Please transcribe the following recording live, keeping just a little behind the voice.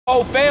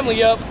whole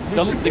family up,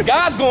 the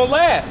God's gonna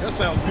laugh. That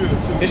sounds good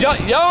too. Cause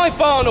y'all ain't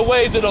following the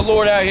ways of the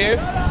Lord out here.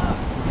 Don't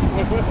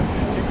worry about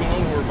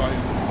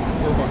him.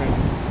 Don't worry about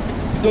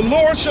him. The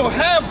Lord shall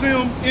have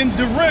them in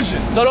derision.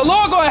 So the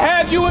Lord gonna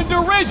have you in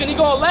derision. He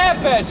gonna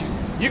laugh at you.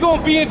 You're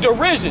gonna be in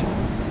derision.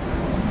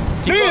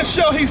 Then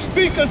shall he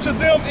speak unto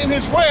them in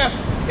his wrath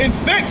and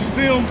vex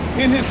them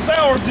in his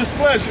sour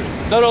displeasure.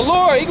 So the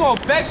Lord, he gonna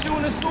vex you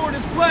in his sour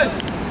displeasure.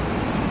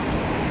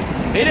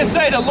 He didn't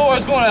say the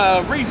Lord's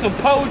gonna read some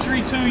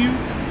poetry to you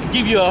and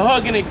give you a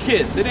hug and a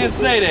kiss. It didn't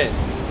say that.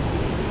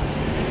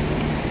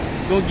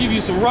 He's gonna give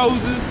you some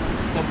roses,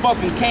 some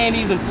fucking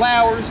candies and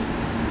flowers.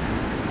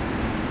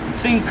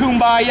 Sing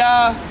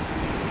Kumbaya.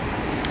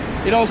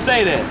 It don't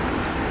say that.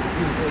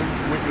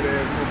 Wicked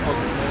ass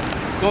motherfuckers, man.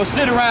 Gonna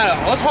sit around.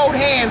 Let's hold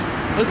hands.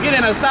 Let's get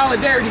in a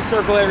solidarity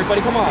circle,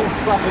 everybody. Come on.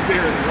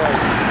 Solidarity, right.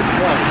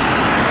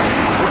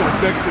 We're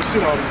gonna vex the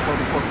shit out of these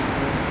motherfuckers,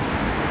 man.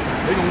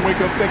 They gonna wake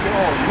up thinking,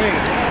 oh man,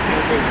 I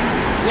can't wait.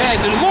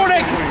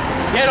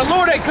 Yeah, the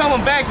Lord ain't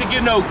coming back to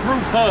give no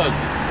group hug.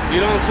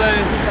 You know what I'm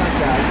saying?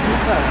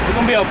 It's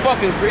gonna be a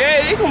fucking,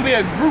 yeah, it's gonna be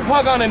a group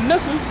hug on them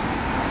missiles.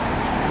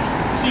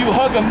 So you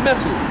hug a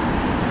missile.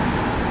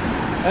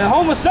 And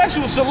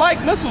homosexuals should like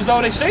missiles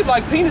though. They shape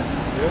like penises.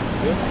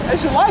 Yeah. They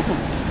should like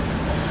them.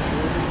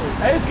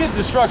 Hey, let's get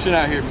destruction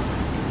out here.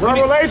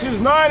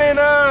 Revelations 9 and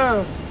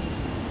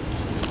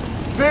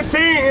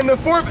 15, and the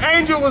fourth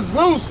angel was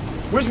loose,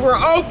 which were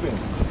open,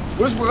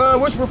 which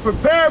were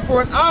prepared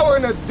for an hour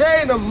and a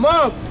day and a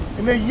month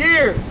and a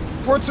year,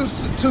 for to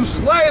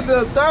slay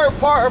the third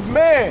part of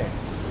man.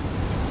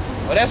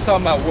 Well, that's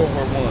talking about World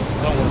War I. I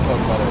don't want to talk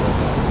about that right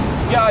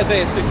now. Yeah,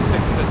 Isaiah 66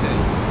 and 15.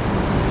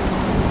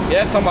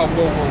 Yeah, that's talking about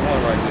World War I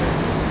right there.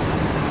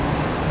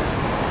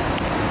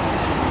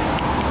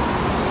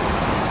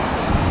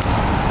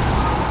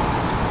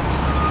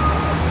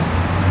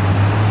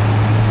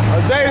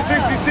 Isaiah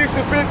 66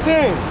 and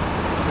 15.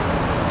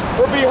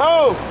 For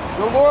behold,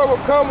 the Lord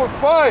will come with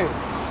fire,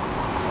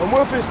 and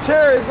with his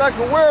chariots like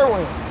a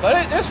whirlwind.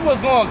 But this is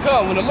what's going to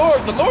come. When the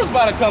Lord's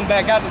about to come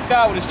back out the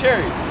sky with his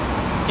chariots.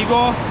 Keep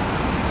going.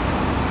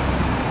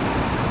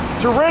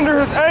 To render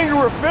his anger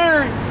with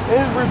fury and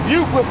his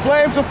rebuke with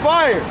flames of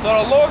fire. So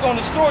the Lord gonna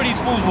destroy these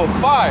fools with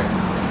fire.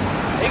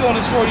 He gonna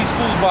destroy these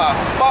fools by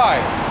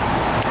fire.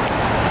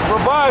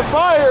 For by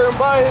fire and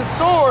by his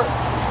sword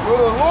will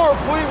the Lord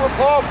plead with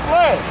all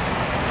flesh.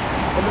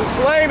 And the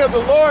slain of the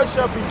Lord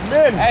shall be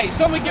many. Hey,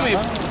 somebody give me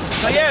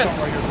yeah.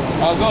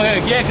 Oh, go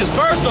ahead. Yeah, because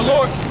first the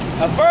Lord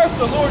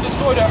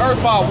destroyed the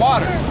earth by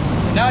water.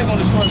 Now he's gonna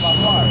destroy it by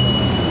fire.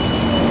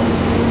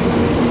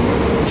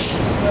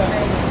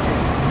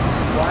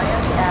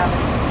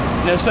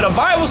 Now, so the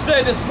Bible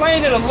said the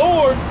slain of the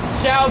Lord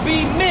shall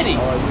be many.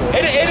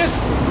 It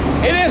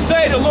didn't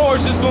say the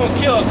Lord's just gonna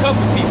kill a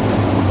couple people.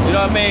 You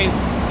know what I mean?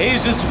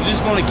 He's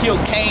just gonna kill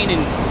Cain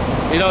and,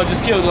 you know,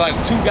 just kill like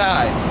 2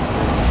 guys.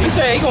 He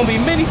said he's gonna be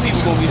many people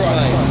gonna be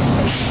slain.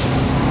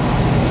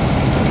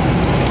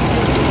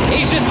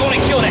 He's just gonna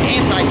kill the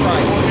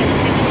Antichrist.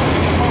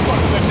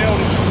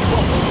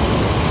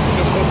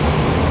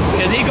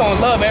 Because he's gonna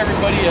love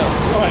everybody else.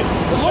 Right.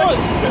 The Lord,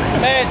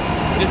 man,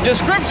 the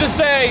scriptures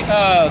say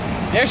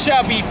there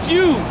shall be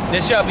few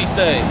that shall be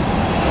saved.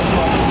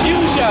 Few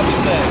shall be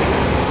saved.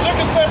 2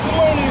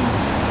 Thessalonians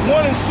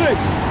 1 and 6.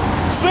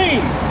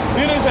 Seeing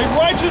it is a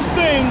righteous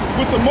thing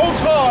with the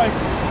Most High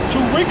to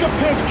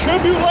recompense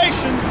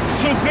tribulation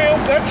to them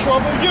that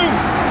trouble you.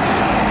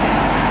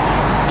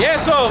 Yeah,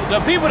 so the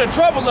people that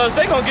trouble us,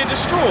 they gonna get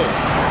destroyed.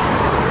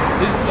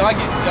 Like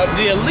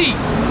the elite.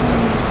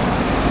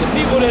 The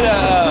people that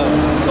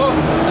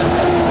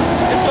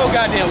it's so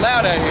goddamn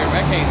loud out here,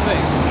 man, I can't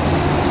think.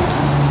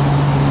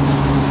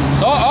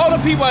 So all the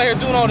people out here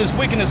doing all this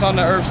wickedness on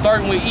the earth,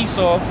 starting with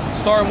Esau,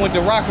 starting with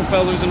the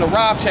Rockefellers and the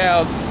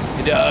Rothschilds,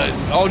 and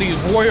all these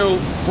royal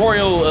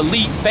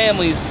elite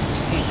families,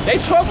 they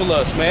trouble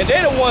us, man.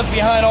 They're the ones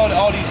behind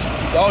all these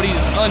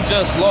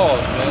unjust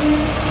laws, man.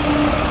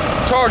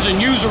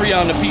 Charging usury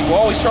on the people,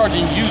 always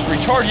charging usury,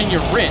 charging your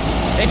rent.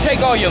 They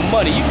take all your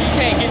money. You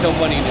can't get no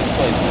money in this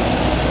place,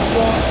 man.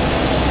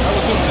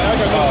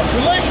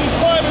 Galatians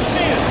 5 and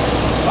 10.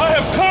 I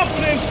have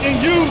confidence in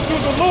you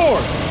through the Lord,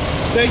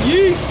 that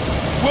ye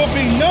will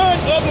be none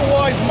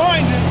otherwise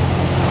minded,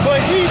 but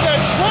he that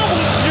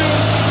troubleth you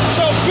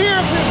shall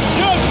bear his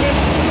judgment,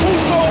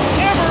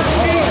 whosoever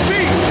he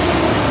be.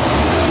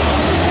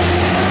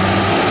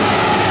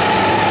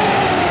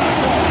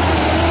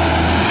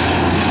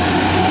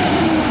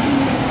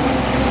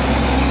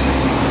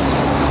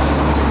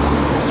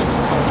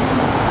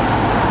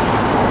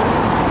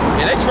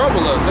 Yeah, they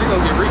trouble us. They're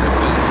gonna get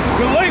recompensed.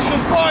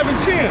 Galatians 5 and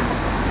 10.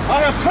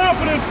 I have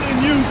confidence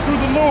in you through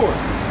the Lord,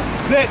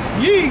 that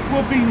ye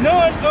will be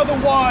none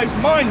otherwise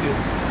minded,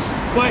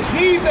 but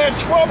he that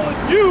troubleth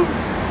you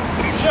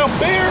shall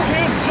bear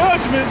his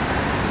judgment,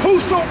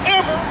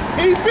 whosoever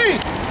he be.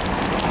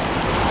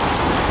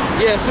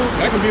 Yeah, so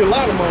That can be a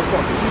lot of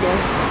motherfuckers, you know.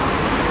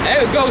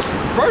 it goes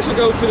first. It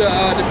goes to the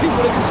people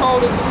that control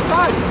the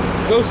society.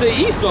 Goes to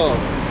Esau.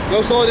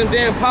 Goes to all them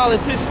damn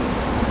politicians,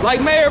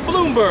 like Mayor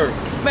Bloomberg.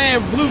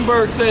 man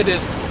Bloomberg said that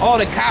all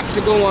the cops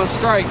should go on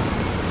strike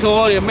till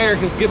all the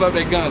Americans give up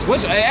their guns.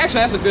 Which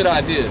actually, that's a good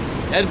idea.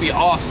 That'd be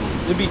awesome.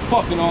 It'd be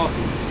fucking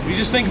awesome. You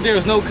just think if there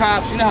was no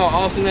cops, you know how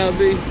awesome that would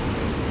be?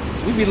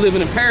 We'd be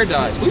living in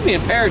paradise. We'd be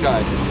in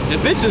paradise. The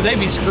bitches, they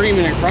be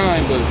screaming and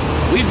crying, but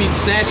we'd be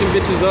snatching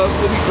bitches up.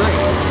 It'd be great. You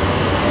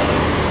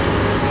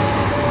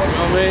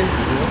know what I mean?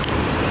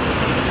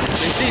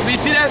 You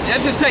see that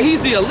just tell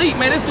he's the elite,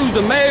 man. This dude's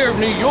the mayor of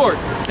New York.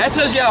 That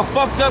tells you how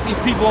fucked up these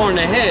people are in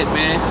the head,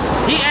 man.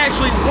 He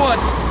actually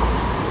wants,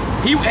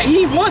 he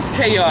wants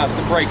chaos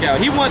to break out.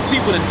 He wants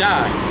people to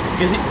die.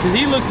 Cause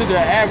he looks at the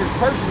average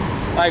person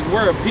like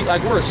we're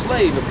a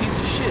slave, a piece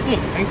of shit.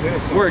 Ain't that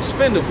something? We're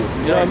expendable.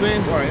 You know what I mean?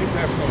 Right, ain't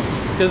that something?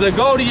 Because the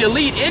goal of the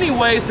elite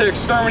anyways to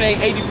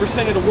exterminate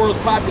 80% of the world's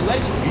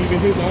population.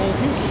 Even his own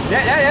people.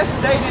 That's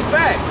stated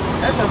fact.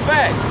 That's a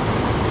fact.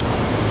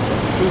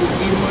 Who would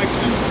Edomites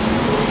too?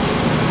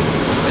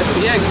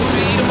 Yeah,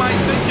 including Edomites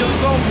that kill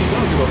his own people.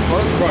 Don't give a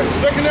fuck. Right.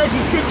 2nd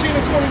Ezra 15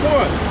 and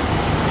 21.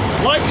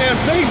 Like as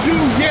they do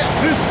yet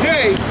this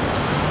day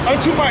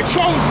unto my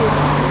chosen,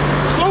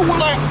 so will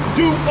I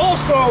do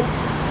also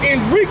in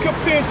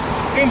recompense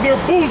in their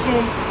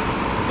bosom,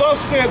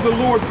 thus said the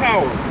Lord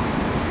power.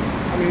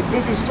 I mean, the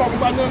book is talking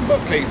about nothing but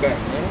payback,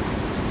 man.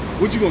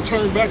 What, you gonna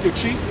turn back your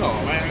cheek? No,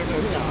 man,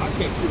 I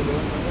can't kill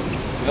them.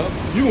 Yep.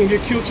 You gonna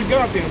get killed your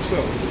goddamn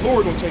self. The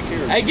Lord gonna take care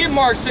of you. Hey, get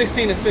Mark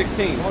 16 and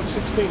 16. Mark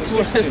 16 and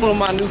 16. That's one of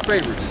my new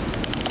favorites.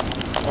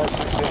 Mark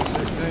 16 and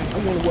 16.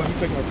 I wonder why he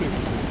taking our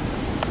pictures.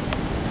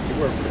 He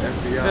work for the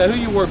FBI. Yeah, who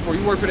you work for?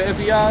 You work for the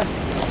FBI?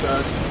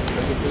 Outside,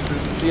 taking pictures.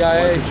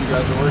 CIA? You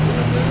guys are working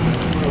on that.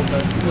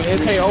 Okay. You with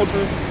MK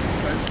Ultra?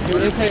 You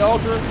with MK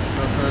Ultra?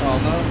 No, sir. Oh,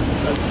 no?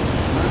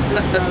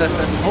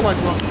 All right,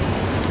 bro.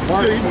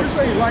 What did he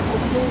say? He like what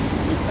we're doing?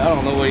 I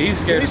don't know what he's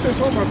scared. He said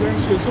something about that. He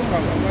said something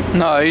about that.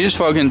 No, he's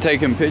fucking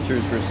taking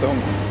pictures for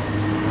someone.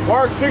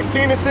 Mark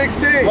 16 and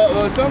 16. But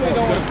when somebody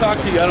don't want to talk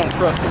to you, I don't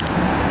trust them.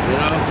 You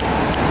know?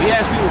 We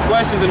ask people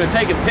questions and they're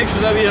taking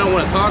pictures of you, they don't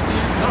want to talk to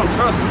you. I don't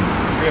trust them.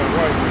 Yeah,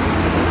 right.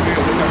 Yeah,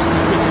 we got some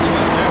pictures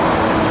like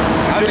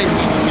that. I mean,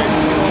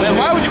 man,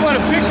 why would you want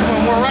a picture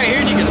when we're right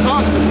here and you can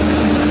talk to us?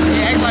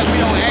 They act like we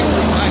don't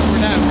actually, like we're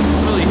not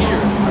really here.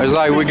 It's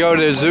like we go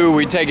to the zoo,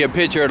 we take a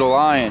picture of the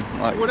lion.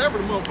 Like, Whatever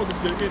the motherfuckers'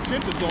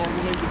 intentions are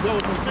when they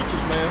develop these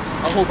pictures, man,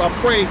 I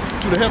pray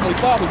to the Heavenly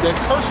Father that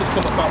curses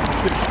come about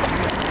these pictures.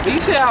 You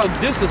see how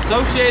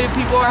disassociated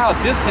people are, how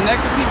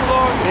disconnected people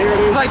are? There it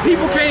is. It's like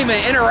people can't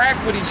even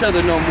interact with each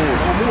other no more.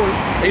 No more.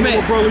 Hey, Man.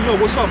 little brother, yo,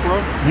 what's up, bro?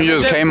 he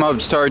just came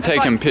up, started That's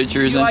taking like-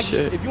 pictures you and like-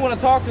 shit. If you want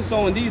to talk to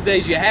someone these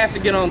days, you have to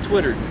get on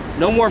Twitter.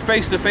 No more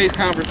face-to-face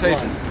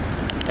conversations.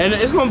 And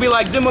it's gonna be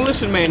like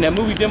Demolition Man, that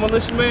movie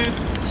Demolition Man.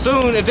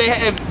 Soon, if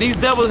these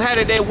devils had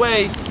it their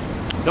way,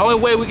 the only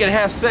way we can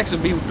have sex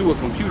would be through a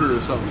computer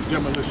or something.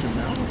 Demolition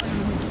Man.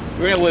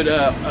 We're with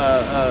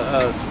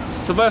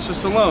Sylvester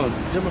Stallone.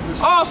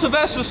 Demolition. Oh,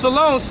 Sylvester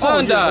Stallone's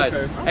son yeah, died.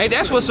 okay. Hey,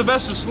 that's what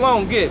Sylvester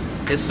Stallone get.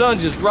 His son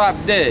just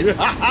dropped dead.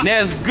 And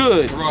that's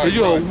good. Right, Cause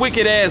you're right. a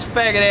wicked ass,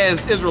 faggot ass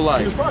He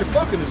Israelite. was probably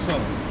fucking his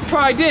son.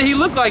 Probably did. He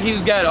looked like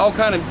he's got all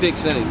kind of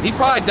dicks in him. He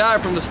probably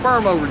died from the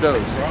sperm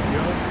overdose. Right,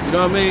 yo. You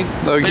know what I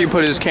mean? Look, he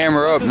put his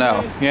camera up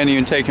now. He ain't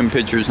even taking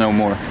pictures no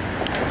more.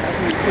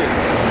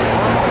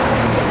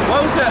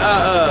 What was that?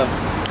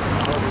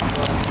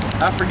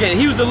 I forget.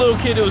 He was the little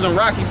kid that was in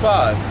Rocky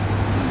 5.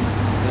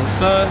 His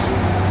son.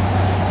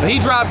 But he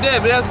dropped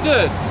dead, but that's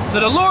good. So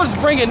the Lord's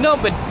bringing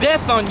nothing but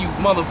death on you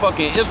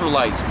motherfucking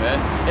Israelites,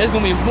 man. There's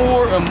gonna be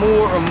more and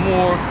more and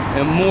more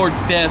and more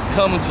death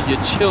coming to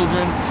your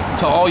children,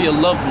 to all your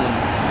loved ones.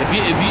 If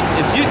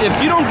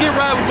you don't get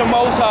right with the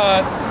Most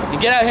High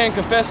and get out here and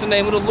confess the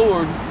name of the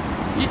Lord,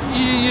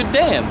 you're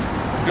damned.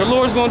 The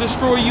Lord's gonna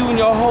destroy you and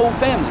your whole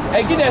family.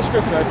 Hey, get that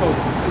scripture I told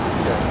you.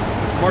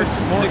 Mark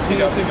 16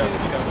 and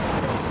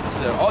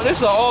 16. Oh, this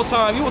is an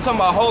all-time. You were talking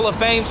about Hall of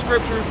Fame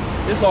scripture.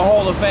 This is a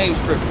Hall of Fame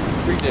scripture.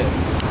 Read that.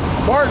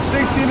 Mark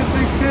 16 and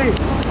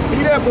 16.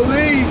 He that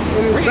believes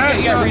in his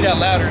You gotta read that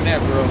louder than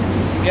that, bro.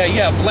 Yeah, you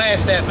gotta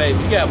blast that, baby.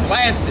 You gotta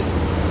blast it.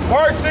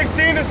 Mark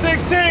 16 and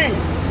 16.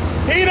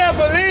 He that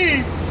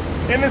believes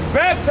and is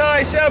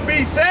baptized shall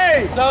be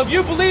saved. So if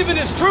you believe it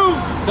is true,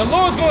 the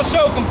Lord's gonna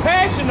show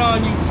compassion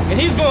on you, and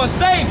He's gonna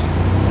save you.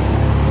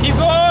 Keep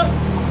going.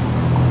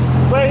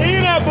 But he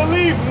that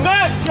believes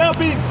not shall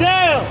be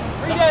damned.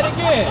 Read that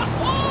again.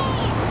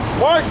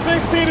 Mark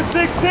 16 and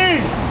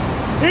 16.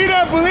 He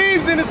that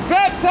believes and is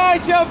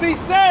baptized shall be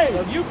saved.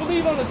 If you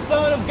believe on the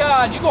Son of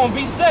God, you're gonna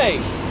be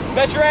saved.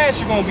 Bet your ass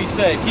you're gonna be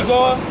saved. Keep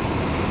going.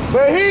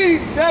 But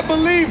he that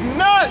believes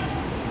not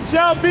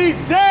shall be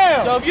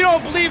damned. So if you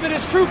don't believe it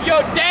is truth,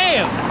 you're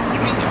damned.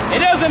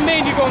 It doesn't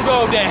mean you're gonna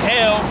go to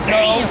hell,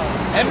 no.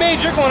 It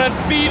means you're gonna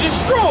be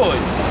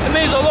destroyed. It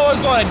means the Lord's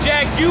gonna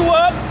jack you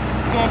up,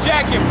 He's gonna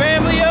jack your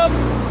family up,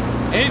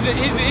 and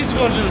he's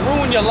gonna just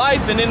ruin your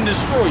life and then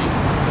destroy you.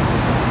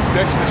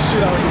 That's the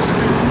shit out of your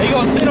spirit. He's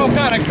gonna send all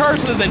kind of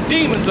curses and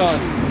demons on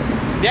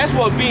you. That's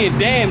what being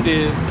damned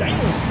is.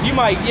 You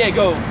might,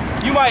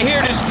 you might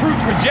hear this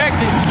truth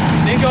rejected,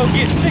 then go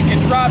get sick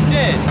and drop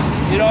dead.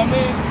 You know what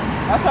I mean?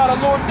 That's how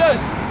the Lord does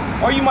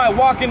it. Or you might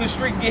walk in the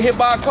street and get hit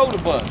by a coda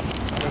bus.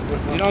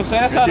 You know what I'm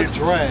saying? That's how They get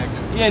dragged.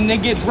 Yeah, and they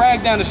get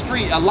dragged down the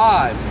street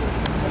alive.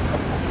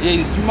 Yeah,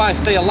 you might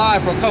stay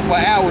alive for a couple of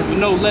hours with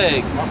no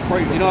legs.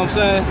 You know what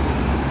I'm saying?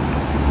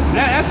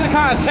 That's the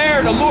kind of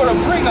terror the Lord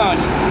will bring on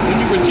you when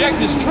you reject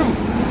His truth.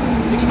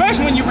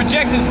 Especially when you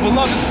reject His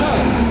beloved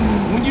Son.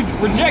 When you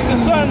reject the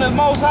Son of the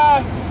Most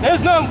High,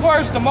 there's nothing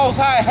worse the Most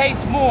High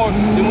hates more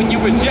than when you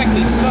reject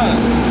His Son.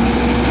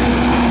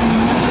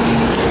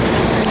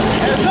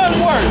 There's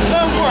nothing worse,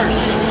 nothing worse.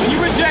 When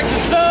you reject the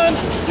Son,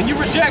 when you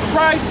reject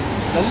Christ,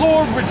 the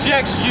Lord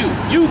rejects you.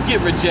 You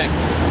get rejected.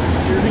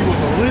 Here he was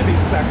a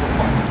living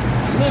sacrifice.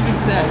 Living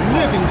A sacrifice.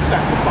 living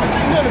sacrifice.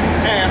 Ain't none of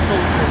these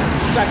assholes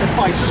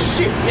sacrifice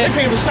shit. Yeah. They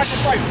can't even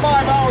sacrifice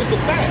 5 hours to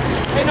fast.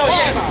 Hey, no, 5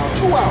 yeah. hours,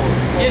 2 hours.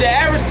 Yeah, the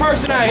average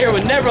person out here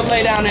would never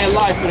lay down their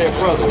life for their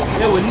brother.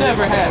 It would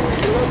never happen.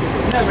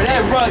 Never.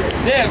 That brother,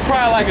 they'd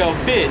cry like a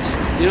bitch.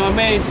 You know what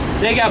I mean?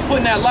 They got put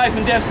in that life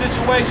and death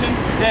situation,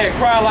 they'd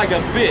cry like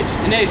a bitch.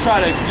 And they'd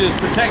try to just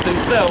protect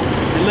themselves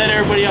and let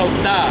everybody else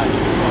die.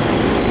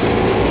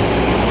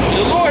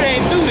 The Lord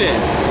ain't do that.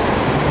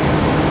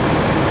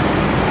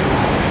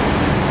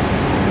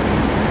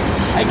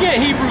 I get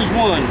Hebrews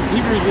 1.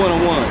 Hebrews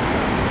 1:1.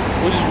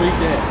 We'll just read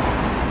that.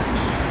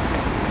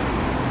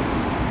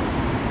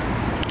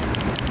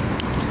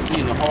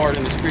 Being hard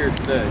in the spirit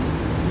today.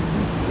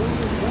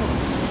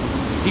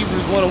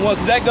 Hebrews 1:1,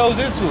 because that goes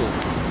into it.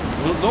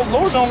 The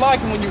Lord don't like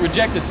it when you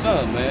reject His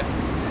Son, man.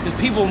 Because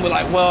people will be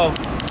like, well,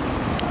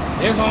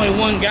 there's only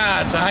one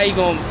God, so how you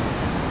gonna...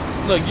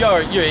 Look,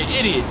 you're an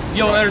idiot.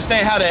 You don't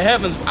understand how the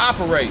heavens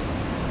operate.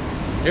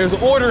 There's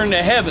order in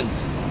the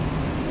heavens,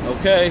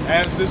 okay?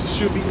 As this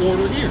should be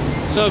ordered here.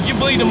 So if you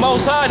believe the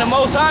Most High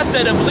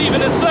said to believe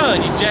in His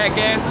Son, you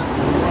jackasses.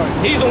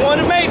 Right. He's the one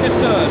who made the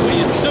Son. Are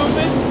you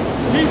stupid?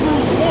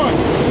 Hebrews 1.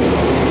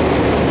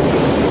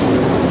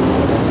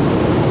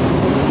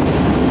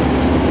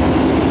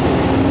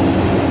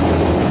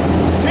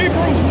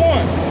 Hebrews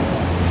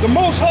 1. The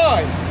Most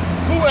High,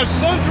 who at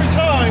sundry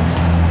times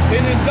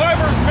and in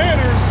divers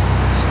manners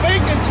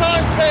spake in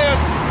times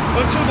past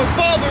unto the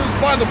fathers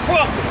by the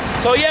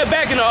prophets. So yeah,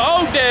 back in the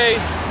old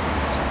days,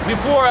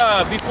 before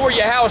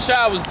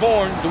Yahushua was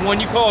born, the one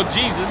you call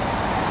Jesus,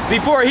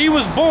 before he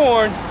was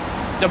born,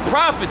 the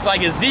prophets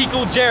like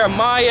Ezekiel,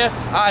 Jeremiah,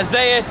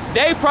 Isaiah,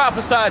 they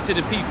prophesied to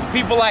the people.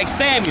 People like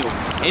Samuel,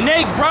 and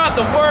they brought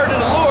the word of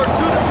the Lord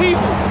to the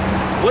people.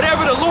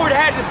 Whatever the Lord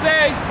had to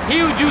say,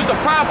 He would use the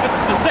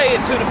prophets to say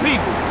it to the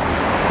people.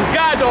 Because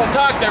God don't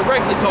talk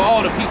directly to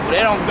all the people.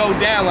 They don't go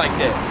down like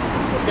that.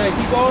 Okay,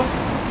 keep going.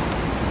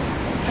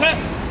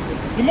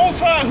 The Most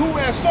High, who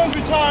at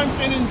sundry times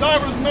and in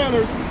divers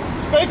manners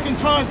spake in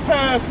times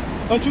past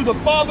unto the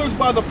fathers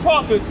by the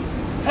prophets,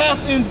 hath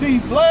in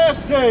these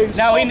last days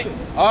Now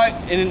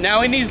spoken.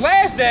 now in these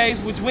last days,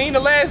 which we in the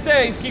last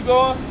days, keep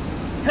going.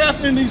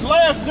 Hath in these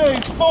last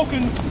days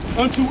spoken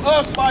unto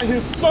us by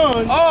His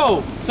Son.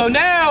 Oh, so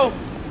now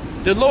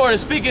the Lord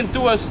is speaking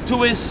through us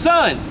to His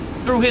Son,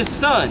 through His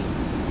Son.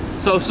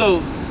 So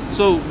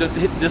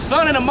the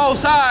Son of the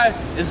Most High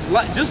is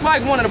just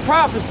like one of the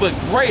prophets, but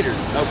greater.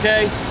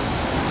 Okay,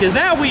 because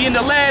now we in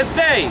the last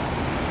days.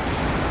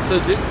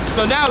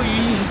 So now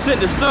He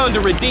sent the Son to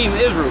redeem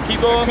Israel.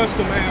 Keep going.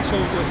 Custom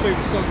assholes that say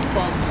the Son of the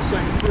Father is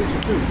the same preacher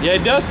too. Yeah,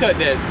 it does cut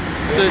that.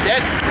 So that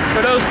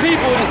for those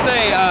people to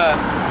say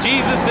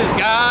Jesus is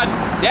God,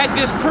 that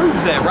disproves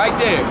that right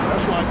there.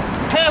 That's right.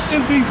 Hath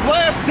in these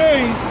last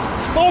days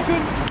spoken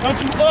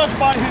unto us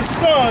by His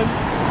Son,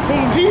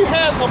 whom He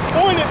hath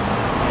appointed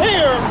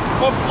heir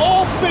of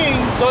all things.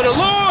 So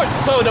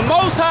the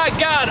Most High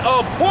God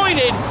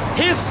appointed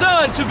His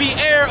Son to be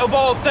heir of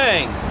all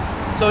things.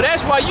 So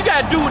that's why you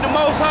got to do what the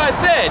Most High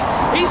said.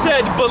 He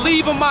said,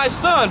 believe in my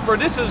Son, for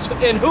this is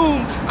in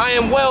whom I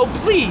am well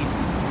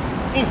pleased.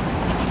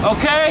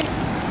 Okay?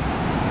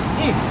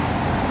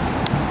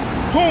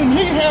 Whom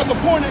He hath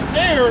appointed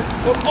heir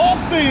of all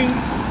things,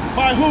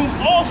 by whom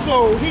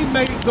also He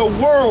made the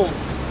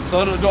worlds.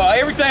 So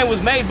everything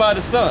was made by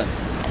the Son.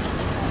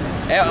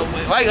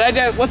 Like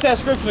that, what's that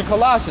scripture in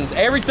Colossians?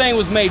 Everything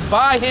was made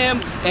by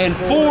Him and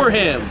for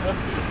Him.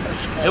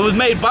 It was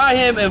made by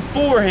Him and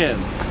for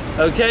Him.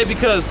 Okay,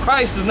 because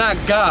Christ is not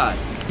God.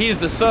 He is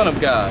the Son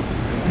of God.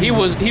 He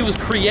was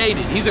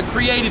created. He's a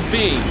created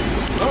being.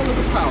 The Son of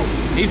the power.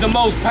 He's the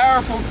most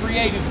powerful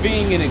created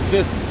being in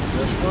existence.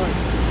 That's right.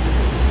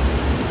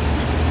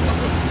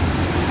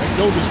 Ain't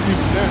no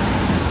disputing that.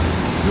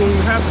 You don't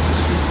even have to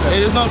dispute that.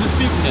 There's no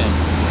disputing that.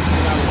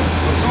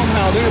 But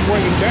somehow they're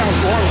bringing down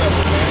to our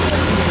level,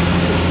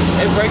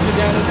 man. It breaks it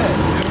down to that.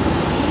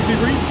 Keep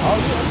reading. Oh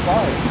yeah, that's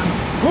fine.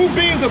 Who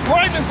being the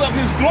brightness of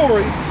His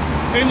glory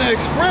and the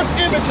express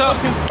image of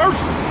His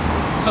person.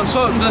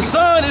 So the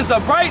Son is the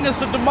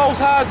brightness of the Most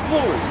High's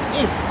glory.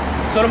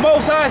 So the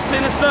Most High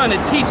sent His Son to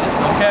teach us,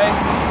 okay?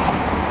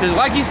 Because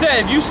like He said,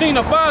 if you seen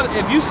the Father,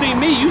 if you seen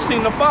me, you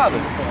seen the Father.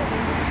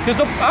 Because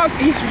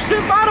He's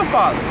sent by the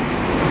Father.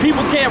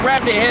 People can't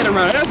wrap their head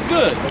around it. That's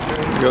good.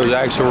 Goes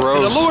Axl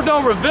Rose. If the Lord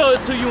don't reveal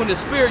it to you in the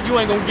spirit, you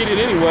ain't gonna get it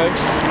anyway.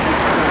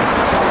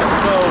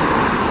 So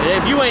And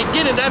if you ain't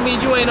getting it, that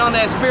means you ain't on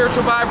that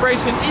spiritual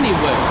vibration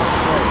anyway.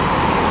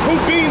 Who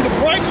being the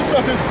brightness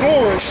of his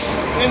glory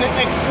and the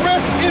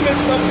express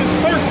image of his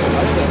person,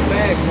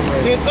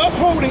 and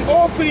upholding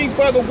all things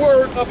by the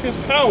word of his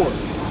power,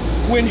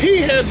 when he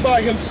had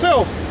by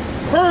himself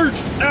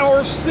purged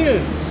our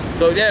sins.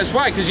 So that's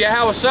right, because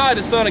Yahweh Shai,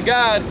 the Son of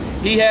God,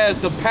 he has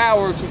the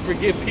power to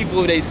forgive people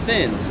of their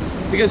sins.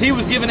 Because he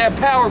was given that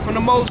power from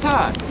the Most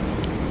High.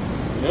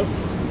 Yep.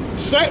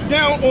 Sat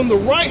down on the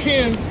right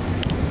hand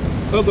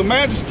of the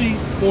majesty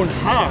on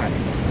high.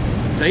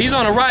 So he's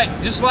on the right,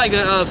 just like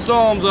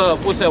Psalms,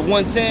 what's that,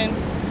 110?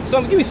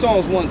 Give me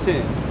Psalms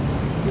 110.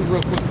 Do it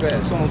real quick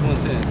fast, Psalms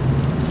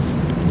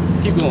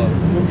 110. Keep going.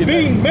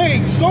 Being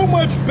made so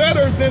much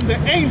better than the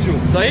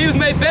angels. So he was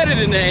made better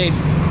than the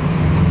angels.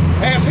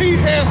 As he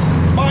hath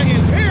by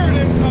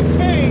inheritance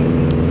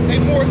obtained a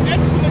more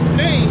excellent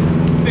name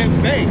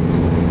than they.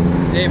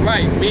 Yeah,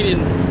 right, meaning,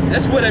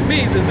 that's what it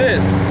means is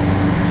this.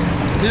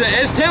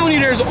 It's telling you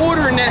there's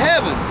order in the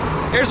heavens.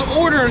 There's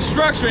order and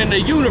structure in the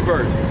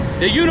universe.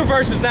 The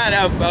universe is not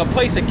a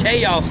place of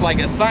chaos like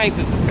a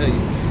scientist will tell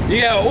you.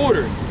 You got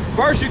order.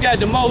 First you got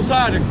the Most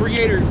High, the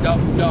creator,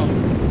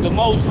 the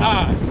Most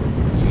High.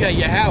 You got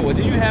Yahweh,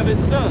 then you have his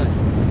son.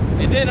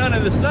 And then under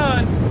the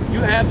son,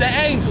 you have the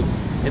angels.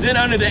 And then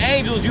under the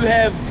angels, you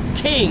have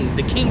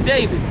the King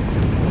David.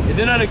 And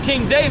then under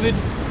King David,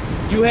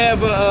 you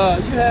have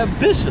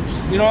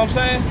bishops. You know what I'm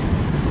saying?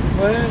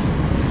 Go ahead.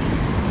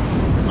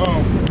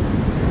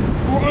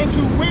 For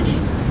unto which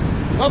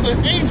of the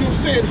angels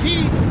said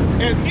he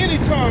at any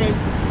time,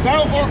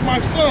 thou art my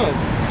son.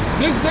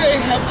 This day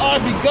have I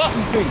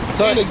begotten thee.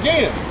 So, and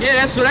again.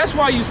 Yeah, that's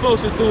why you're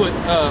supposed to do it,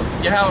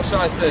 Yahweh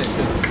Shai said.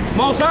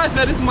 Most High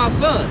said, this is my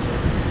son.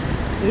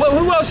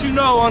 Who else you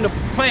know on the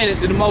planet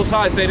did the Most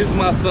High say, this is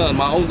my son,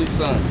 my only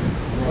son?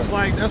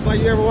 That's like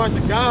you ever watch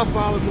the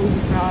Godfather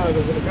movie, Tyler.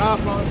 When the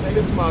Godfather say,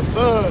 this is my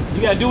son.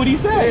 You gotta do what he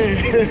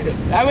said.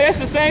 Yeah. I mean, that's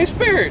the same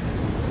spirit.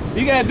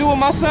 You gotta do what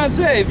my son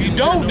said. If you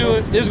don't do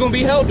it, there's gonna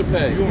be hell to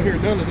pay. You won't hear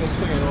none of them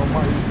saying, oh,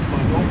 my, this is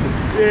my daughter.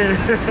 Yeah.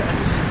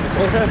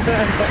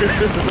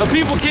 But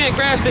people can't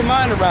grasp their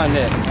mind around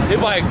that. They're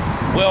like,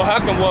 well, how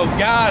come, well,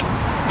 God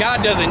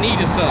doesn't need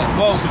a son.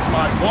 Well, this is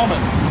my woman.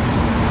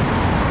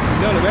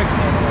 None of that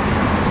kind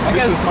of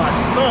This is my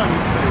son,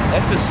 he said.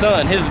 That's his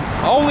son, his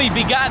only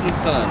begotten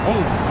son.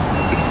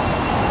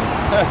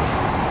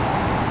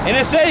 And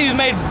it said he's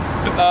made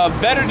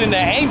better than the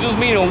angels,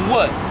 meaning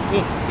what?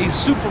 He's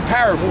super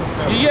powerful.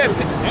 You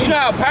know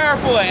how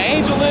powerful an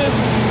angel is?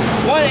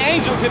 One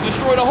angel could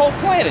destroy the whole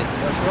planet.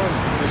 That's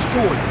right.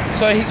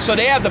 Destroy. So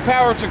they have the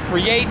power to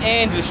create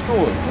and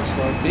destroy. That's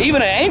right.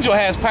 Even an angel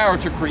has power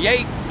to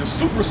create. The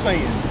Super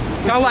Saiyans.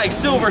 Kind of like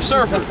Silver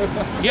Surfer.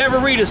 You ever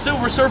read a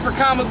Silver Surfer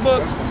comic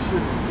book?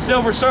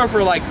 Silver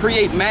Surfer like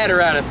create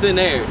matter out of thin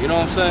air. You know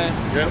what I'm saying?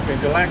 Yep. And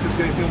Galactus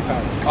gave him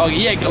power. Oh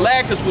yeah,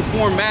 Galactus would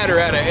form matter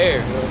out of air.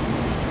 Yep.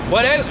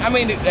 Well, I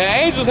mean, the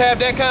angels have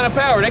that kind of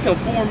power. They can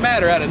form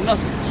matter out of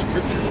nothing.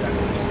 Scripture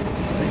matters.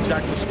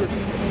 Exact the scripture.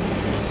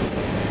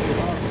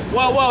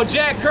 Well,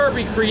 Jack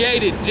Kirby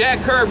created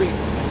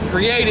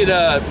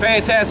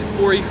Fantastic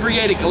Four. He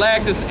created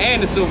Galactus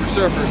and the Silver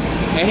Surfer.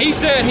 And he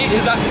said he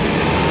got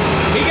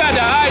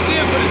the idea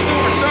for the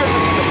Silver Surfer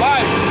from the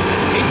Bible.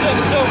 He said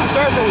the Silver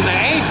Surfer was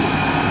an angel.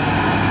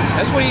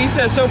 That's what he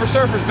said. Silver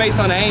Surfer is based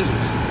on the angels.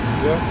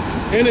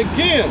 Yeah. And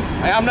again,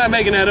 I'm not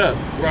making that up.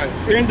 Right.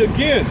 And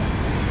again,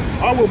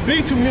 I will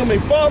be to him a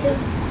father,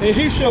 and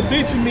he shall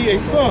be to me a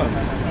son.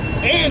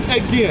 And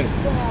again,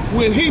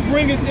 when he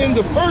bringeth in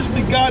the first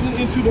begotten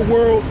into the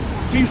world,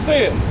 he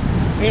said,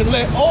 and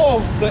let all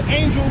the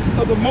angels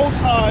of the Most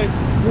High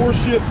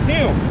worship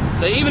him.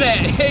 So even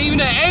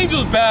the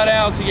angels bow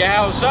down to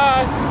Yahweh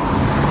Shai.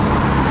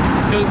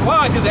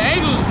 Why? Because the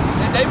angels,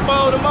 they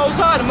follow the Most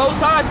High. The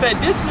Most High said,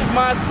 this is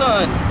my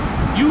son.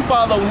 You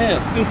follow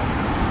him.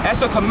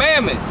 That's a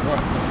commandment.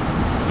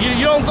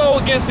 You don't go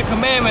against the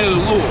commandment of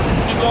the Lord.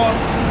 You going?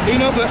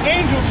 And of the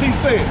angels, he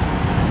said,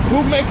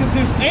 who maketh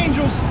his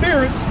angels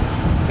spirits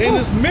and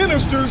his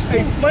ministers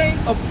a flame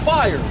of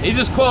fire. He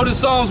just quoted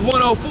Psalms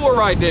 104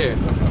 right there.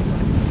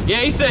 Yeah,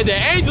 he said the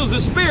angels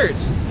are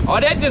spirits. Oh,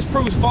 that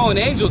disproves fallen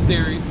angel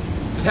theories.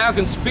 Because how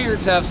can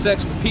spirits have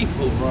sex with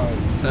people? Right.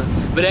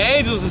 But the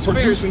angels are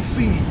spirits. Producing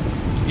seed.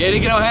 Yeah, they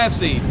don't have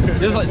seed.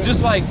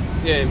 Just like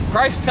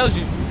Christ tells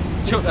you,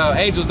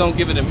 angels don't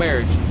give it in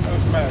marriage.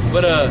 That's mad.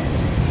 But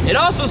it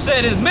also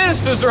said his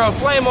ministers are a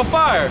flame of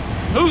fire.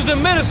 Who's the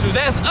ministers?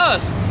 That's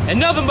us. And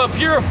nothing but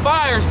pure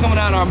fires coming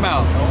out of our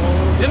mouth.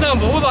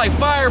 We're like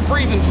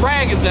fire-breathing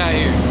dragons out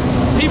here.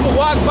 People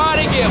walk by,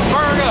 they get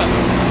burned up.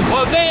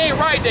 Well, if they ain't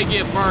right, they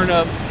get burned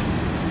up.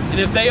 And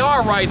if they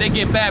are right, they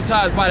get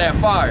baptized by that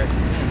fire.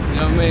 You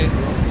know what I mean?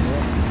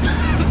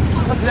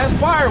 That's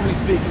fire we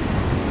speak.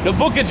 The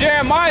book of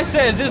Jeremiah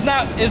says, is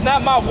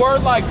not my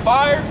word like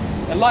fire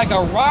and like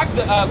a rock,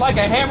 like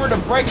a hammer to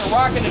break a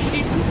rock into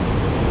pieces?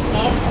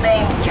 East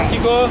Main Street,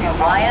 Keep going.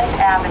 Bryant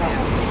Avenue.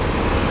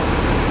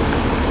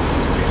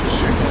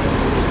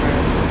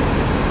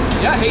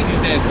 Yeah, I hate these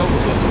damn cocoa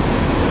puffs.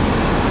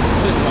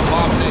 This is an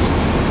abomination.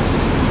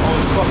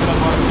 fucking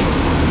up our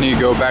teachers. Need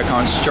to go back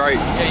on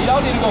strike. Yeah,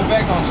 y'all need to go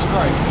back on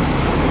strike.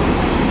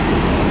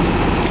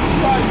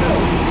 Probably will.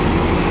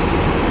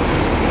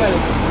 He got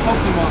his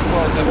Pokemon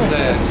cards up his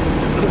ass.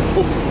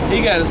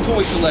 He got his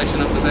toy collection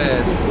up his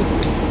ass.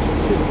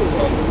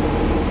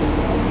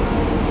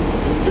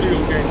 Video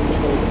game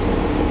controller.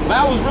 But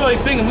I was really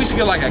thinking we should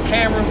get like a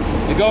camera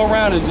and go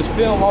around and just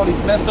film all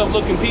these messed up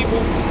looking people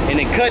and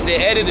then cut the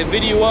edited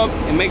video up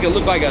and make it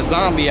look like a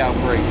zombie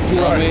outbreak. You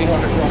know what I mean?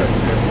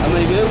 I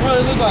mean, it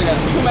really looks like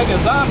you can make a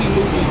zombie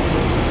movie.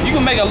 You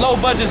can make a low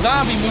budget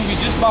zombie movie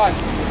just by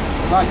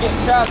getting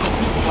shots of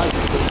people like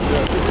this.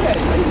 Yeah, he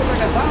look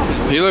like a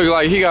zombie. He looked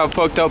like he got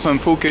fucked up in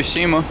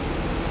Fukushima.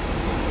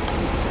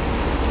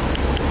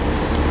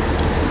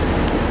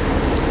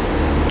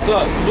 What's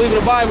up? You believe in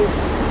the Bible?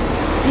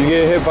 You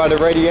get hit by the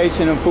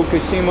radiation in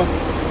Fukushima?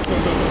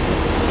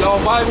 Y'all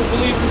Bible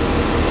believers?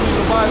 Believe in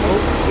the Bible?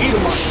 Either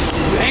one.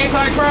 You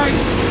Antichrist?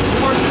 You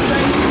worship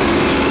Satan?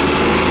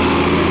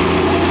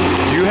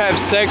 You have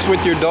sex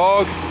with your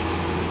dog?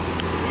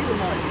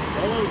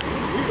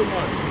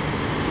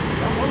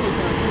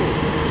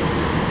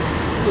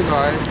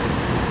 Alright.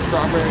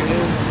 Strawberry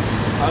hill.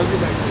 I'll get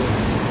back to it.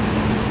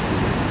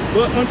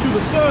 But unto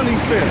the Son he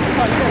said.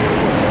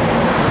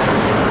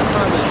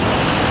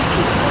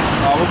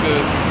 Oh, we're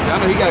good. I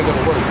know he gotta go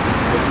to work.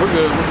 We're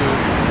good, we're good.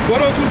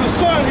 But unto the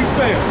Son he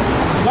said,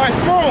 Thy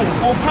throne,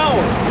 O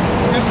power,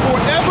 is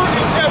forever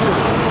and ever.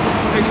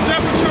 A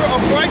sepulchre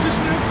of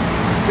righteousness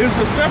is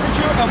the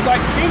sepulchre of thy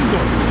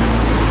kingdom.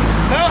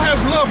 Thou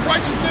hast loved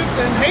righteousness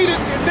and hated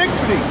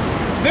iniquity.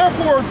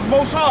 Therefore,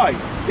 Most High,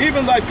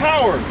 even thy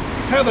power,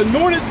 hath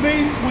anointed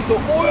thee with the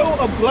oil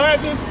of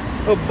gladness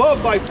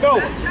above thy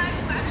fellows.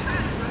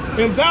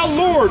 And thou,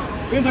 Lord,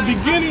 in the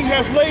beginning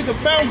hast laid the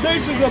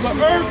foundations of the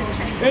earth,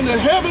 and the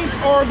heavens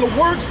are the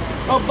works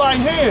of thy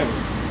hands.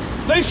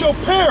 They shall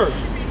perish,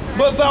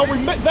 but thou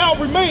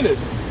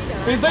remainest,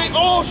 and they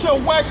all shall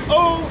wax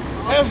old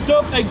as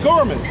doth a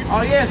garment.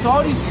 Oh yeah, so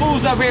all these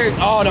fools up here,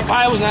 oh, the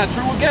Bible's not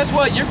true. Well, guess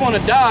what? You're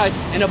gonna die,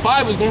 and the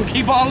Bible's gonna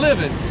keep on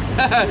living.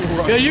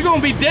 Cause you're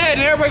gonna be dead,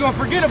 and everybody gonna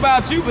forget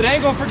about you, but they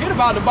ain't gonna forget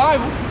about the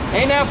Bible.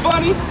 Ain't that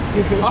funny?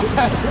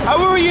 What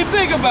will you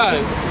think about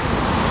it?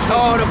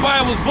 Oh, the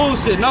Bible's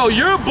bullshit. No,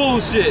 you're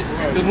bullshit.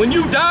 Because when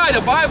you die,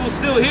 the Bible's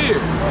still here.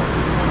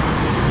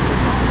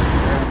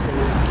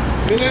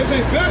 And as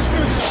a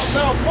vesture shalt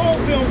thou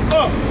fold them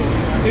up,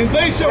 and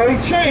they shall be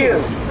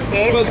changed.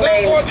 But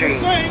thou art the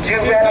same,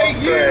 and thy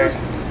years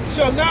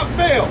shall not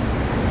fail.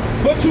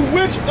 But to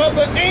which of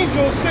the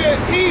angels said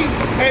he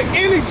at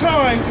any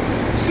time,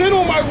 Sit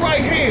on my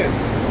right hand,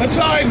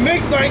 until I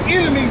make thy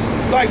enemies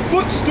thy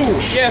footstool.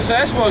 Yeah, so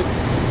that's what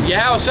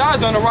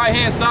Yahushua on the right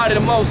hand side of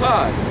the Most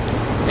High.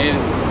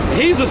 And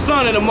he's the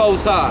son of the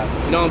Most High.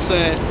 You know what I'm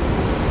saying?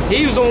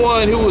 He was the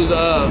one who was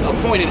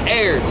appointed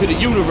heir to the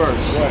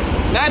universe.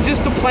 Right. Not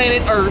just the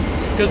planet Earth.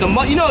 Because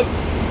you know,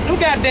 them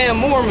goddamn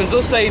Mormons,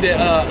 they'll say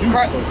that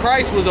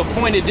Christ was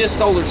appointed this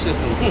solar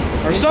system.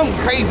 Or something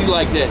crazy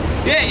like that.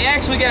 Yeah, you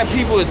actually got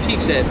people that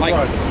teach that. Like,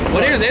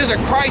 well, there's a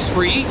Christ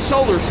for each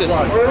solar system.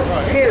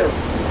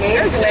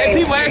 And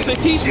people actually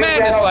teach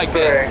madness like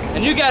that.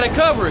 And you gotta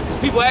cover it, because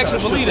people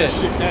actually believe that.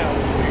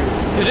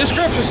 Because this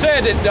scripture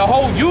said that the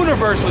whole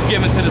universe was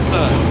given to the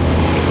Son.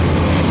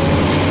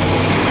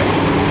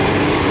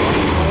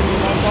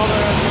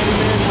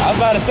 I was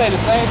about to say the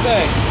same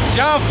thing.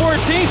 John 14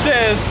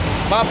 says,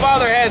 my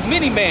Father has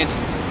many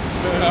mansions,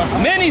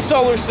 many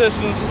solar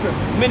systems,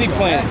 many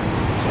planets.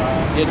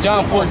 Yeah,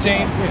 John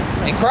 14.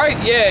 And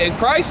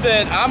Christ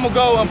said, I'm gonna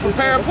go and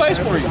prepare a place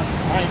for you.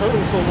 I ain't heard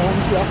it so long,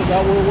 I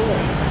forgot where it was.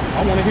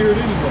 I want to hear it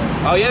anyway.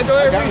 Oh yeah, go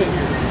ahead, read it.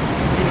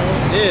 You know?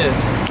 Yeah.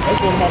 That's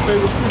one of my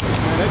favorite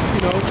scriptures, man. That,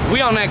 you know. We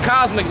on that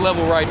cosmic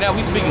level right now.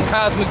 We speaking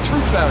cosmic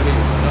truths out here. You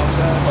know what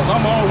I'm saying? Because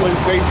I'm always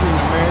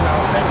daydreaming, man.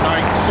 Out at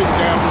night, sitting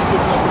down, just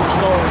looking up at the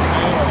stars,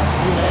 man.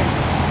 You know,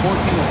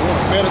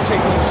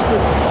 meditating on the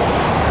scripture.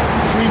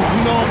 Dreaming,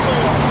 you know what I'm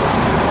saying?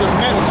 Just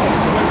meditate.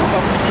 So that's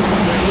about the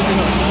scripture, man. Looking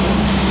up.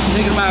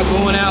 Thinking about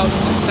going out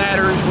in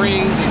Saturn's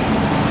rings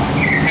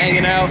and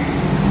hanging out.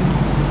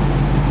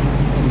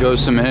 Go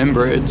some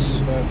inbreds.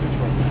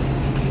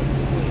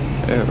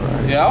 Yeah,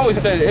 right. Yeah, I always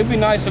said it'd be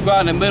nice to go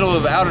out in the middle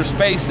of outer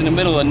space, in the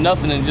middle of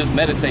nothing, and just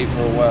meditate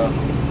for a while.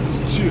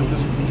 Just chill,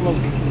 just float.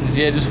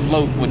 Yeah, just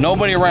float with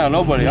nobody around,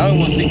 nobody. I don't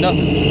want to see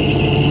nothing.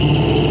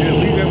 Yeah,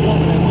 leave that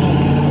woman alone.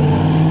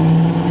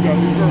 You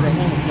gotta leave her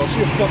alone, because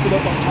she'll fuck it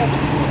up on top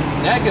of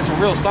you. That gets some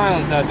real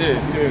silence out there.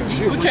 Yeah,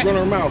 she'll run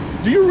her mouth.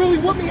 Do you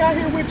really want me out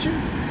here with you?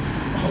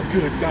 Oh,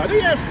 good God. They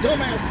ask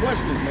dumbass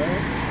questions,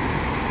 man.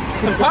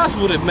 It's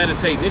impossible to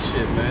meditate this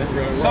shit, man.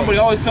 Right. Somebody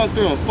always come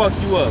through and fuck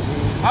you up.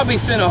 I'll be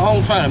sitting at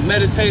home trying to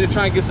meditate and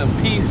trying to get some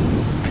peace.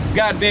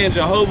 Goddamn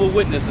Jehovah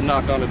Witness and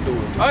knock on the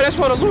door. Oh, that's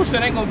why the Lord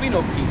said ain't gonna be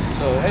no peace.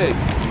 So, hey.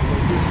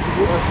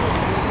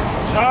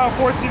 John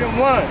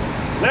 14:1.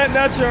 Let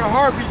not your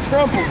heart be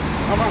troubled.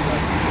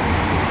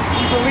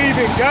 You believe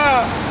in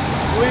God,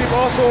 believe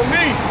also in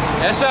me.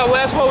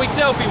 That's what we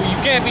tell people. You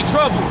can't be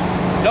troubled.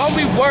 Don't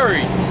be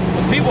worried.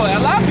 A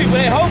lot of people,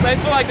 they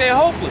feel like they're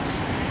hopeless.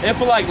 They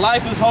feel like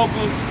life is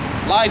hopeless.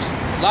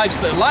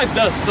 life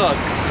does suck.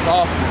 It's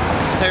awful.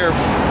 It's terrible.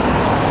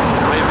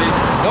 Baby,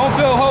 don't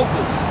feel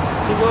hopeless.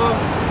 Keep going.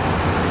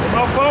 In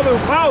my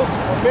father's house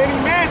are many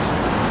mansions.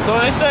 So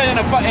they said in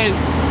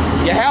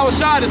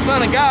Yahushua, the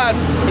Son of God,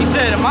 he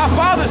said, in my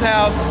Father's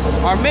house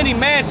are many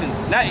mansions.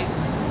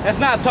 That's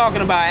not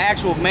talking about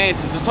actual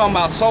mansions. It's talking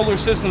about solar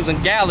systems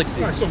and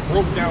galaxies. Like some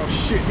broke down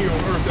shit here on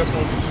Earth that's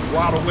gonna just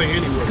rot away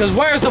anyway. Because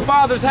where's the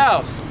Father's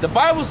house? The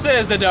Bible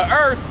says that the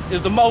earth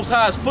is the Most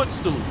High's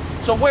footstool.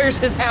 So where's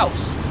his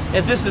house?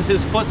 If this is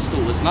his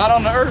footstool, it's not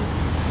on the earth.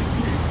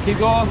 Keep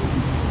going.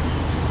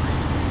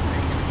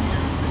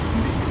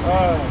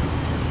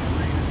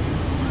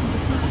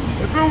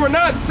 If it were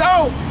not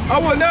so, I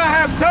would not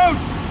have told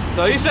you.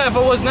 So he said if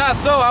it was not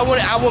so, I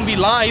wouldn't be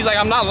lying. He's like,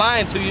 I'm not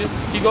lying to you.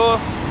 Keep going.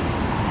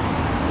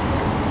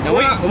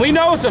 And we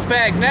know it's a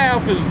fact now,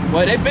 because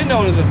well, they've been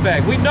known as a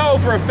fact. We know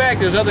for a fact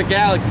there's other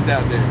galaxies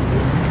out there.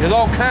 There's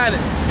all kind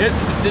of,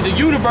 the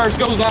universe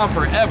goes on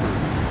forever.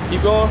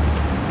 Keep going.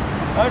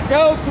 I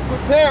go to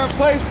prepare a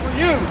place for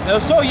you.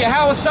 So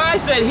Yahushua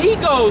said he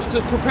goes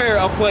to prepare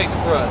a place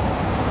for us.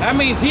 That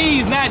means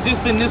he's not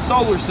just in this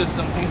solar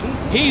system.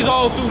 He's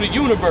all through the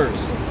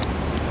universe.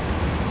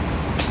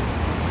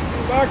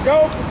 If I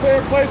go prepare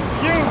a place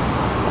for you,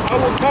 I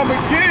will come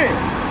again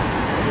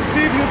and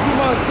receive you to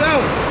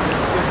myself.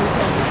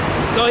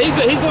 So he's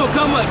going to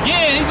come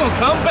again. He's going to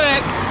come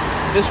back.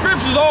 The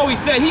scriptures always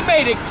said, he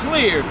made it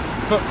clear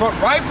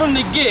right from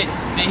the get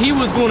that he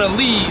was going to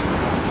leave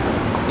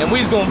and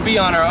we was going to be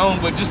on our own,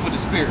 but just with the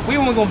Spirit. We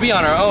weren't going to be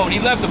on our own. He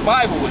left the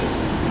Bible with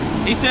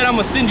us. He said, I'm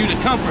going to send you the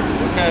Comforter,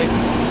 okay?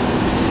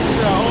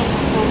 Yeah,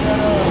 also that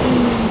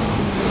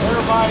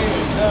everybody,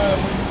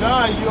 when you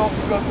die, you don't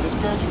go to the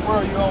spiritual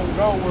world. You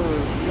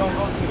don't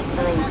go to the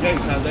pearly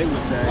gates, as they would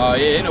say. Oh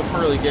yeah, ain't no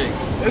pearly gates.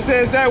 It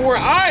says that where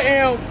I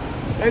am,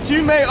 that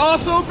you may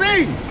also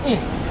be.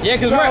 Yeah,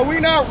 because so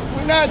we're not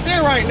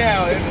there right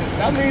now.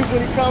 That means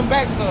when he come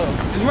back, so.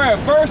 Because remember,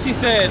 at first he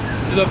said,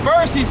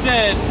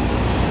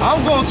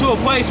 I'm going to a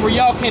place where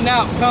y'all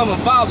cannot come and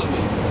follow me.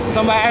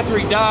 Somebody after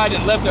he died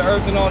and left the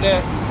earth and all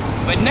that.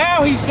 But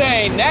now he's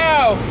saying,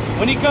 now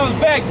when he comes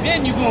back,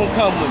 then you're going to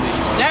come with me.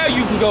 Now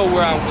you can go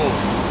where I'm going.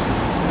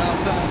 You know what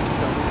I'm saying?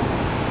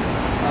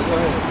 Now go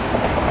ahead.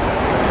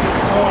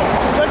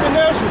 2nd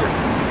Ezra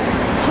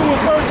 2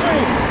 and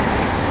 13.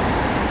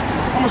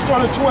 I'm gonna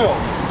start at 12.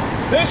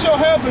 They shall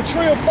have the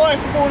tree of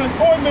life for an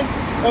appointment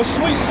of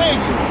sweet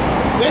Savior.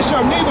 They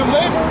shall neither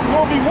labor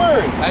nor be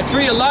weary. That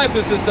tree of life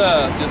is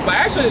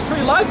actually the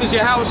tree of life is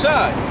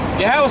Yahushua.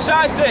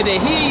 Yahushua said that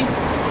he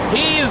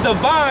is the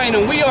vine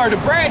and we are the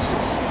branches.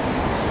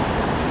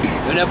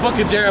 And that book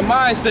of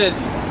Jeremiah said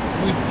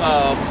we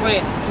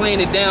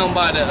planted down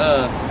by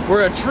the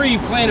we're a tree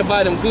planted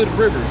by them good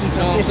rivers. You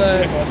know what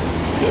I'm saying?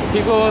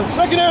 Keep going.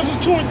 2nd Ezra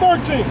 2 and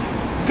 13.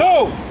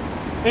 Go,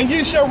 and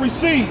ye shall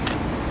receive.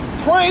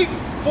 Pray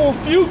for a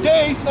few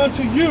days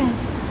unto you,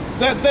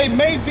 that they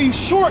may be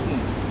shortened.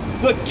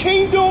 The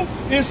kingdom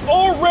is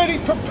already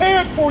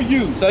prepared for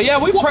you. So yeah,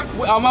 we pray.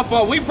 My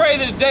fault. We pray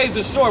that the days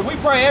are short. We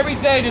pray every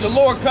day that the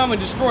Lord come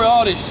and destroy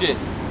all this shit.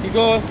 Keep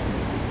going.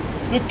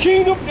 The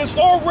kingdom is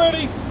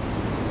already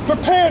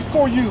prepared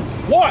for you.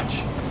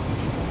 Watch.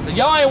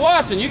 Y'all ain't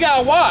watching. You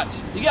gotta watch.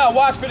 You gotta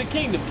watch for the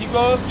kingdom. Keep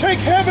going. Take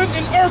heaven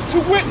and earth to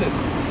witness.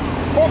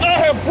 For I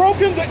have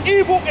broken the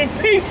evil in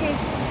pieces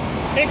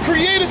and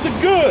created the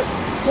good.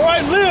 For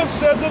I live,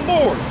 said the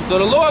Lord. So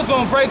the Lord's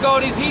gonna break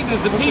all these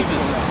heathens to pieces.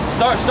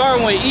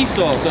 Starting with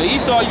Esau. So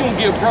Esau, you're gonna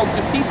get broke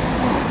to pieces.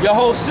 Your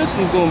whole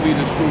system's gonna be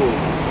destroyed.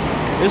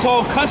 This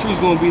whole country's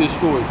gonna be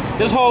destroyed.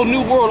 This whole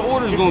new world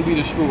order's gonna be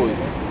destroyed.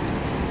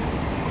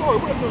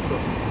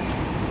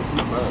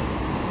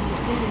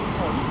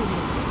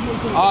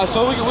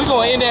 So we're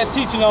gonna end that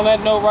teaching on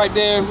that note right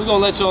there. We're gonna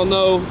let y'all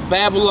know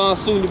Babylon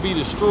soon to be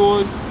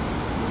destroyed.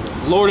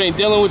 The Lord ain't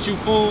dealing with you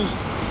fools.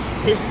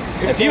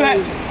 If you had,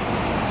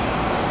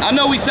 I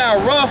know we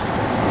sound rough,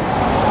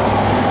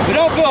 but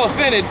don't feel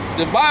offended.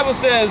 The Bible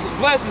says,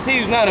 blessed is he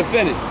who's not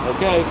offended,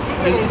 okay?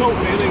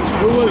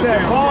 Who was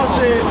that? Paul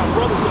said.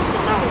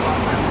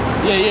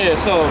 Yeah,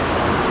 so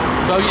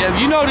if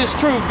you know this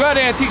truth, go out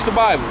there and teach the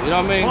Bible, you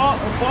know what I mean?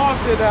 Paul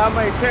said that I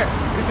may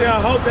he said,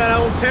 I hope that I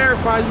don't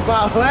terrify you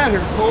by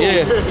ladders.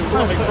 Yeah.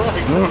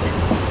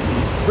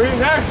 Bring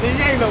actually,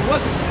 you ain't know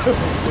what to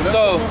do.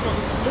 So,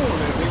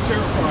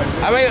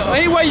 I mean,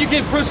 any way you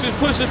can push the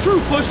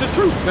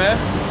truth, man.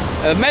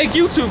 Make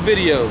YouTube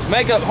videos,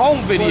 make up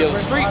home videos,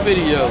 street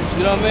videos,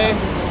 you know what I mean?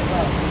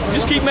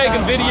 Just keep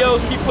making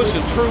videos, keep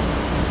pushing truth.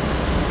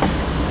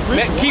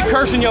 Keep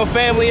cursing your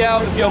family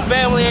out. If your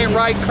family ain't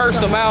right, curse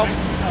them out.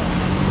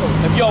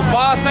 If your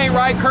boss ain't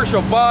right, curse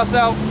your boss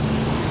out.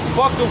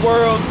 Fuck the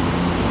world.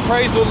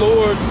 Praise the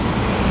Lord.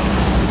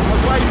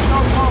 That's why you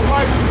talk about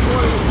life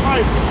before it was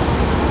life.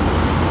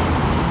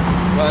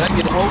 Well, they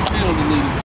get the whole channel deleted.